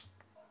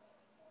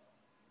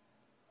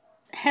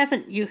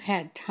Haven't you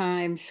had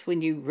times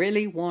when you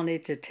really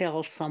wanted to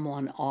tell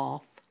someone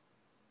off?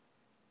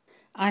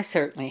 I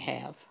certainly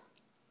have.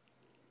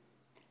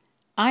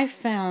 I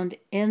found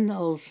in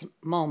those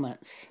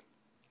moments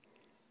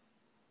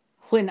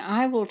when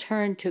I will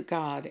turn to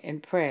God in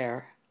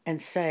prayer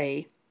and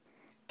say,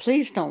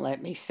 please don't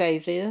let me say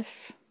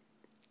this,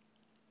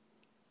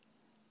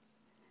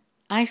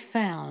 I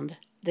found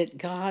that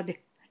God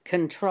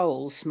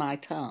controls my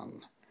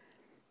tongue.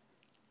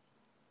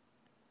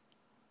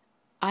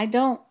 I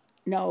don't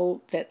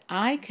know that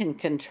I can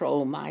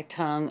control my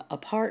tongue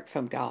apart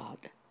from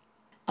God,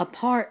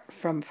 apart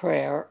from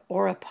prayer,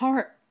 or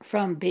apart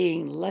from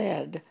being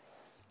led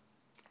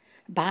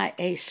by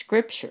a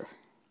scripture.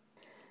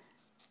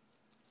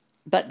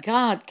 But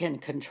God can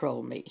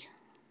control me.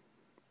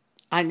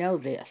 I know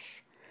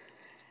this.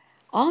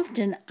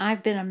 Often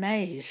I've been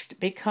amazed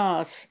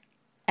because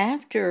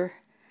after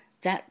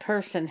that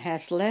person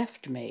has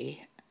left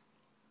me,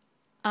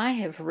 I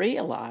have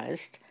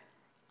realized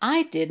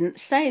I didn't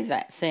say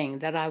that thing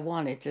that I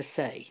wanted to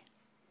say,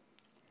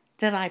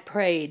 that I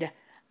prayed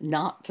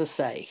not to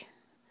say.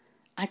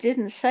 I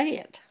didn't say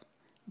it.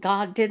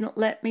 God didn't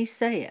let me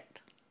say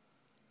it.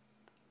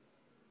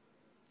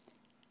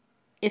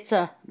 It's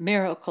a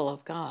miracle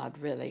of God,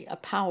 really, a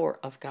power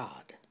of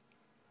God.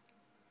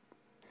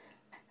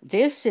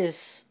 This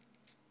is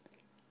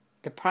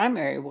the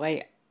primary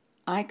way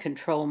I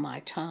control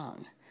my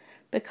tongue,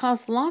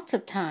 because lots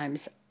of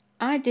times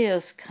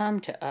ideas come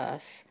to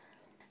us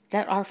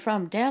that are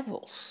from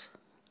devils.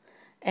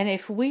 And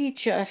if we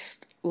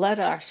just let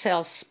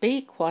ourselves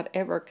speak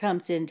whatever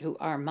comes into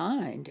our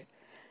mind,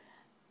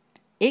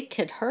 it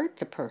could hurt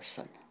the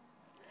person.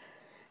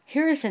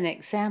 Here is an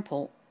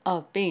example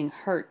of being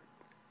hurt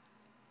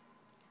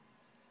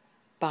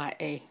by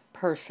a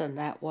person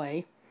that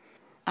way.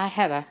 I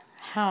had a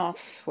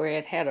house where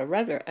it had a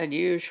rather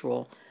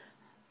unusual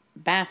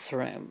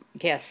bathroom,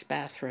 guest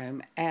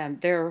bathroom,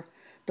 and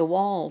the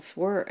walls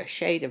were a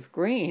shade of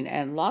green,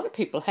 and a lot of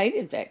people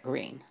hated that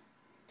green.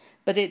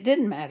 But it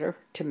didn't matter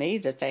to me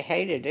that they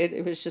hated it.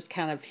 It was just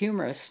kind of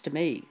humorous to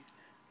me,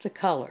 the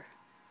color.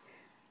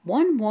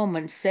 One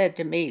woman said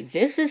to me,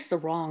 "This is the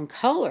wrong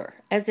color,"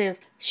 as if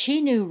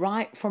she knew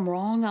right from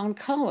wrong on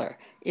color.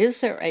 Is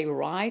there a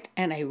right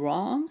and a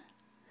wrong?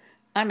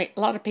 I mean,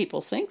 a lot of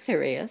people think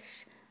there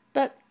is,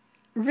 but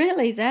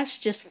really that's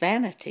just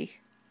vanity.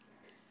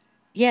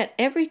 Yet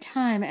every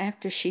time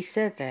after she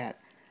said that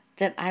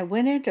I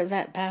went into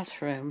that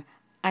bathroom,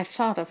 I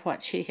thought of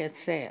what she had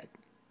said.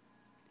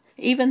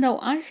 Even though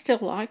I still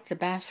liked the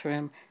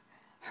bathroom,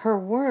 her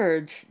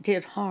words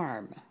did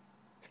harm.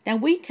 Now,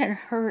 we can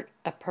hurt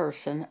a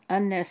person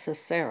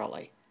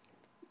unnecessarily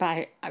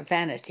by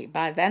vanity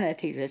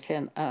that's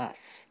in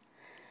us.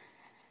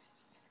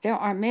 There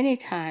are many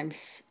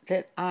times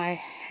that I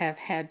have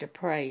had to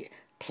pray,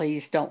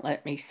 please don't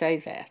let me say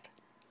that.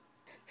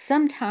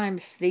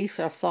 Sometimes these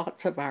are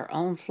thoughts of our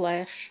own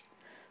flesh.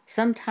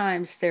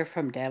 Sometimes they're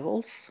from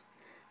devils.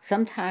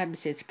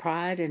 Sometimes it's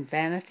pride and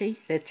vanity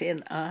that's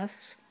in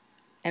us,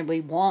 and we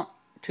want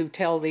to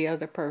tell the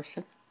other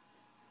person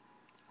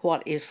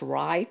what is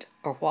right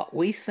or what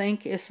we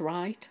think is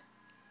right.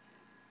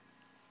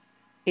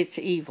 It's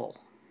evil.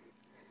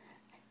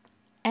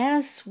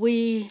 As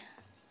we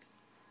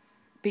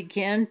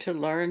begin to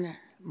learn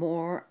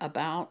more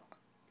about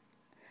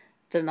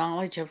the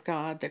knowledge of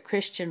God, the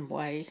Christian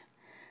way,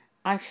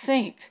 I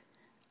think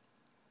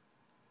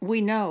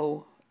we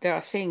know there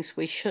are things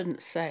we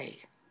shouldn't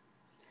say.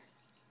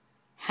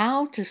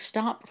 How to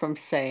stop from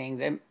saying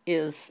them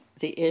is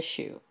the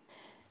issue.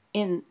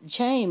 In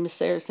James,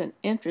 there's an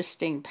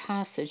interesting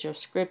passage of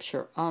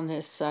Scripture on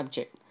this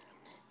subject.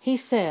 He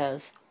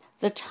says,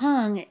 "The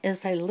tongue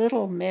is a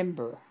little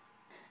member,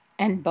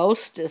 and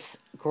boasteth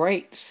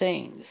great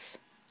things.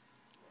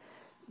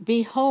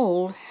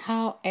 Behold,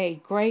 how a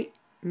great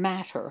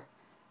matter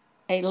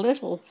a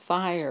little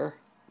fire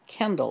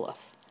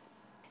kindleth."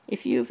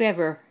 If you've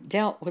ever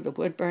dealt with a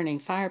wood-burning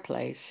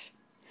fireplace,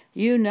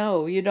 you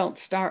know you don't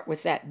start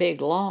with that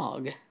big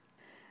log.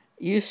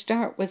 You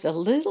start with a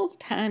little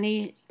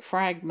tiny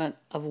fragment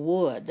of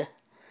wood,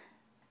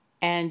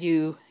 and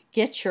you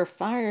get your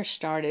fire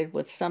started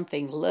with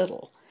something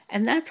little.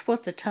 And that's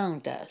what the tongue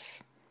does.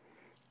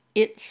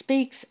 It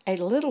speaks a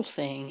little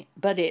thing,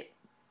 but it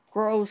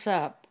grows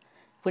up,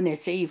 when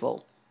it's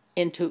evil,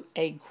 into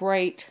a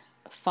great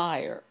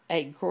fire,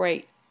 a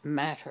great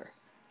matter.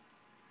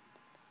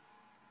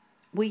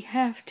 We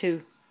have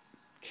to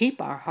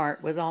keep our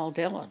heart with all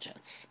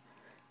diligence,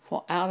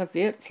 for out of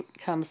it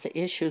comes the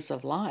issues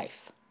of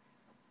life.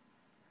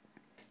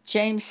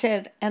 James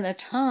said, "And a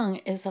tongue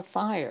is a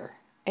fire,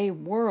 a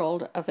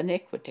world of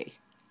iniquity.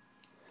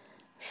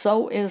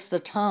 So is the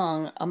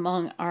tongue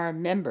among our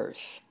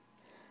members,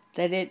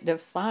 that it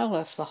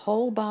defileth the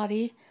whole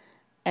body,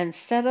 and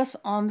setteth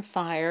on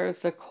fire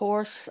the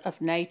course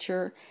of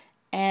nature,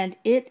 and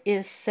it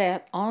is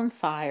set on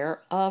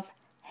fire of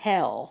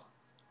hell."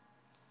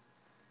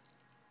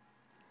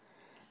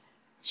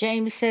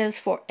 James says,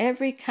 "For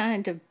every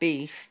kind of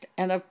beast,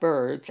 and of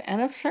birds,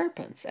 and of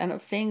serpents, and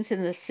of things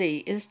in the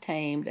sea is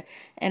tamed,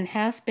 and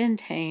has been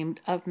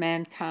tamed of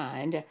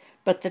mankind,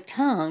 but the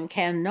tongue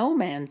can no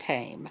man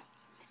tame.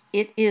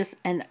 It is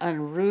an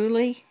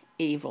unruly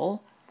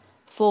evil,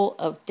 full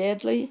of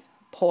deadly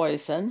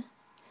poison.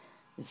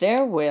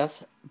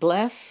 Therewith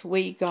bless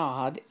we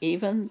God,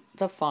 even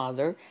the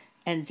Father,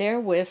 and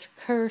therewith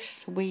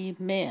curse we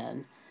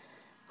men,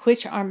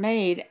 which are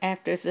made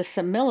after the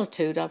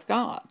similitude of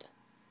God.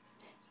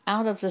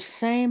 Out of the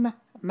same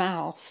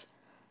mouth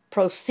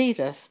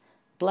proceedeth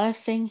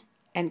blessing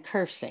and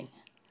cursing.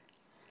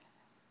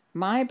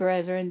 My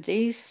brethren,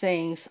 these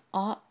things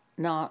ought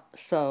not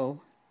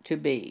so to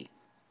be."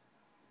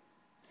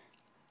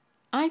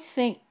 I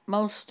think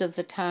most of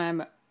the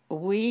time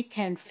we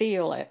can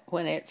feel it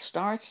when it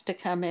starts to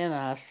come in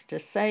us to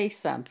say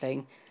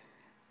something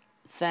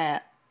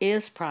that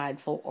is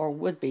prideful or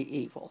would be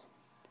evil.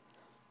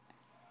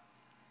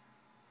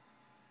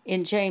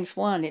 In James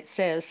 1, it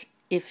says,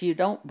 "If you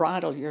don't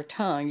bridle your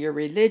tongue, your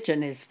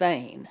religion is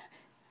vain."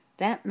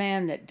 That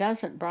man that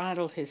doesn't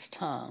bridle his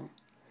tongue,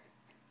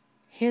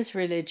 his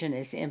religion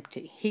is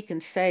empty. He can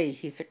say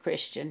he's a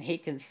Christian, he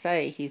can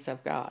say he's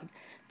of God,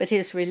 but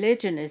his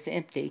religion is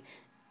empty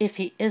if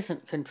he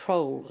isn't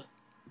controlled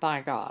by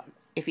God,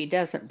 if he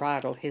doesn't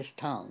bridle his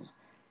tongue.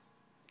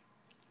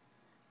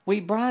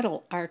 We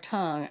bridle our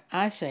tongue,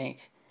 I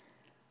think,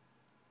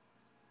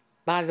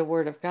 by the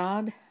Word of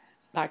God,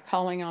 by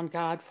calling on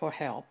God for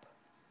help.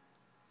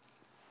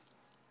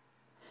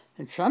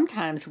 And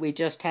sometimes we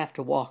just have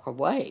to walk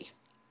away.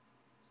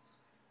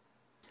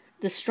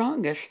 The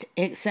strongest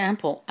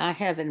example I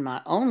have in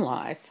my own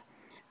life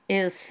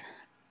is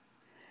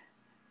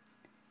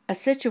a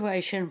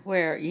situation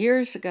where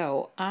years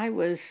ago I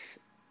was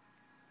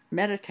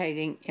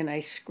meditating in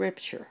a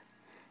scripture.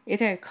 It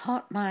had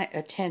caught my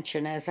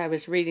attention as I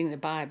was reading the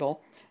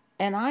Bible,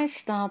 and I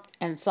stopped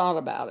and thought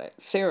about it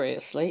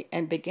seriously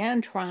and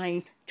began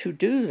trying to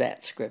do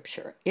that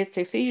scripture. It's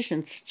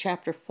Ephesians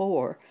chapter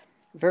 4,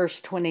 verse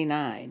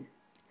 29.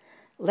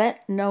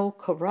 "Let no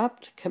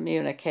corrupt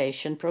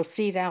communication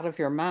proceed out of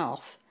your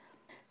mouth,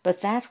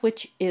 but that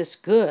which is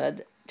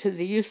good to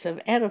the use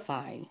of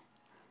edifying,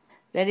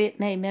 that it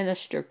may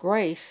minister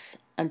grace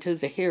unto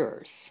the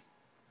hearers."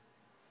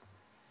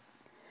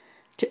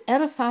 To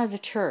edify the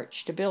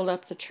church, to build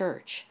up the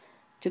church,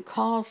 to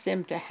cause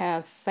them to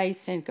have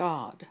faith in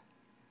God.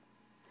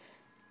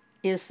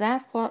 Is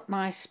that what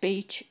my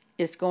speech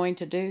is going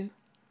to do?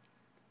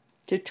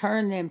 To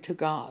turn them to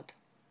God?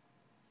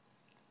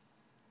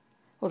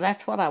 Well,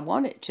 that's what I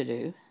want it to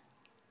do.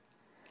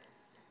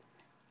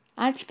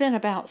 I'd spent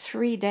about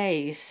 3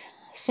 days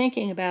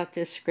thinking about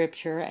this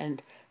scripture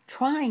and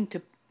trying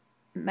to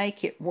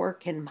make it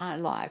work in my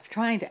life,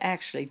 trying to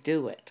actually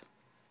do it.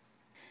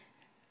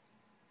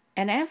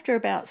 And after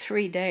about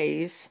 3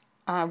 days,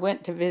 I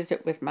went to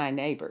visit with my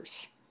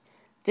neighbors.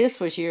 This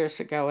was years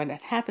ago, and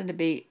it happened to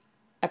be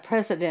a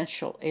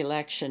presidential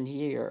election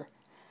year.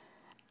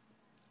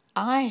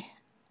 I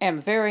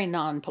am very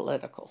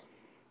non-political.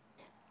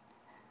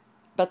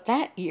 But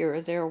that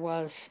year there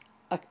was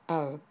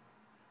a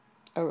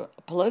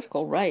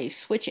political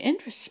race which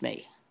interests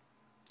me.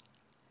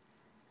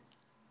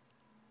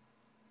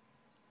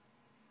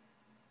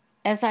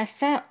 As I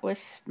sat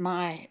with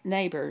my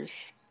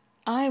neighbors,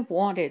 I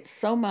wanted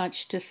so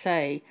much to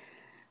say,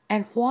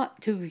 "And what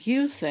do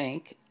you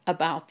think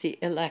about the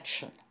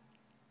election?"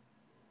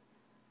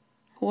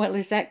 Well,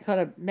 is that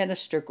going to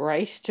minister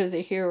grace to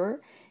the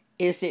hearer?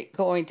 Is it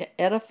going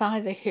to edify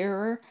the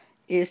hearer?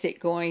 Is it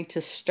going to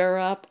stir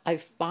up a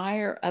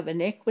fire of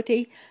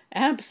iniquity?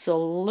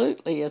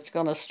 Absolutely, it's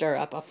going to stir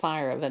up a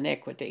fire of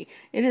iniquity.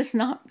 It is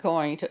not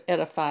going to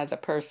edify the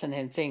person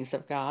in things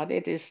of God.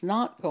 It is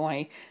not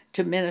going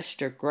to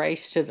minister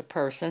grace to the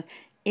person.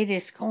 It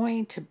is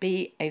going to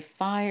be a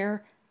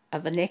fire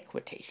of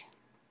iniquity.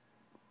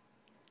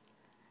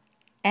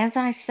 As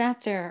I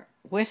sat there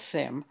with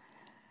them,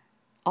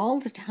 all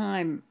the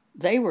time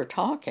they were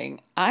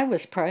talking, I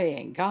was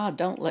praying, "God,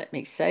 don't let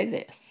me say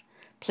this.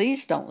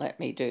 Please don't let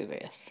me do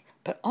this."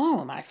 But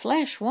my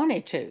flesh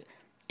wanted to.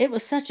 It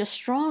was such a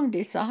strong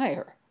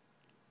desire.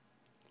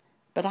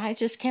 But I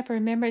just kept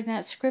remembering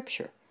that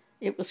scripture.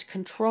 It was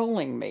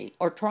controlling me,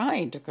 or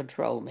trying to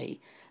control me.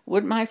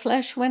 Would my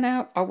flesh win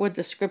out, or would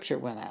the scripture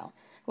win out?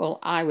 Well,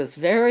 I was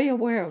very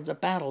aware of the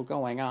battle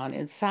going on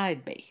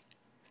inside me,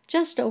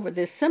 just over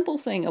this simple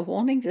thing of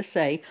wanting to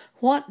say,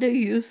 "What do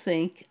you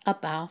think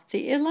about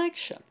the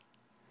election?"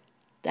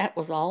 That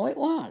was all it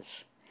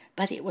was.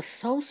 But it was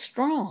so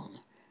strong,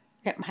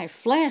 that my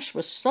flesh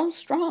was so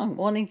strong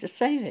wanting to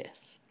say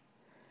this,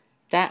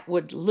 that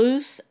would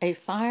loose a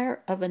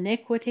fire of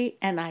iniquity,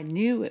 and I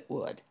knew it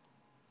would.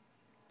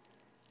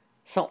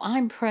 So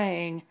I'm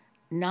praying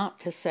not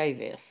to say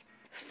this.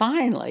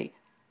 Finally,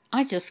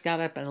 I just got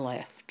up and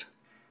left.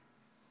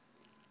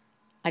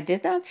 I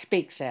did not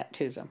speak that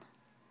to them,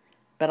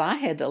 but I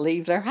had to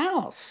leave their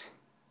house.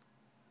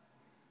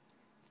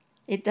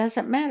 It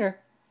doesn't matter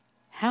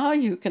how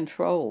you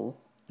control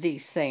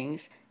these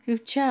things, You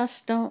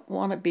just don't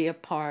want to be a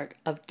part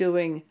of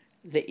doing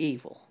the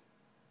evil.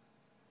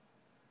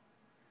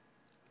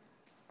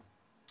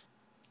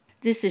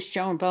 This is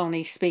Joan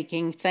Boney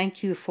speaking.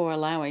 Thank you for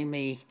allowing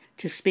me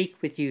to speak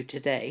with you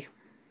today.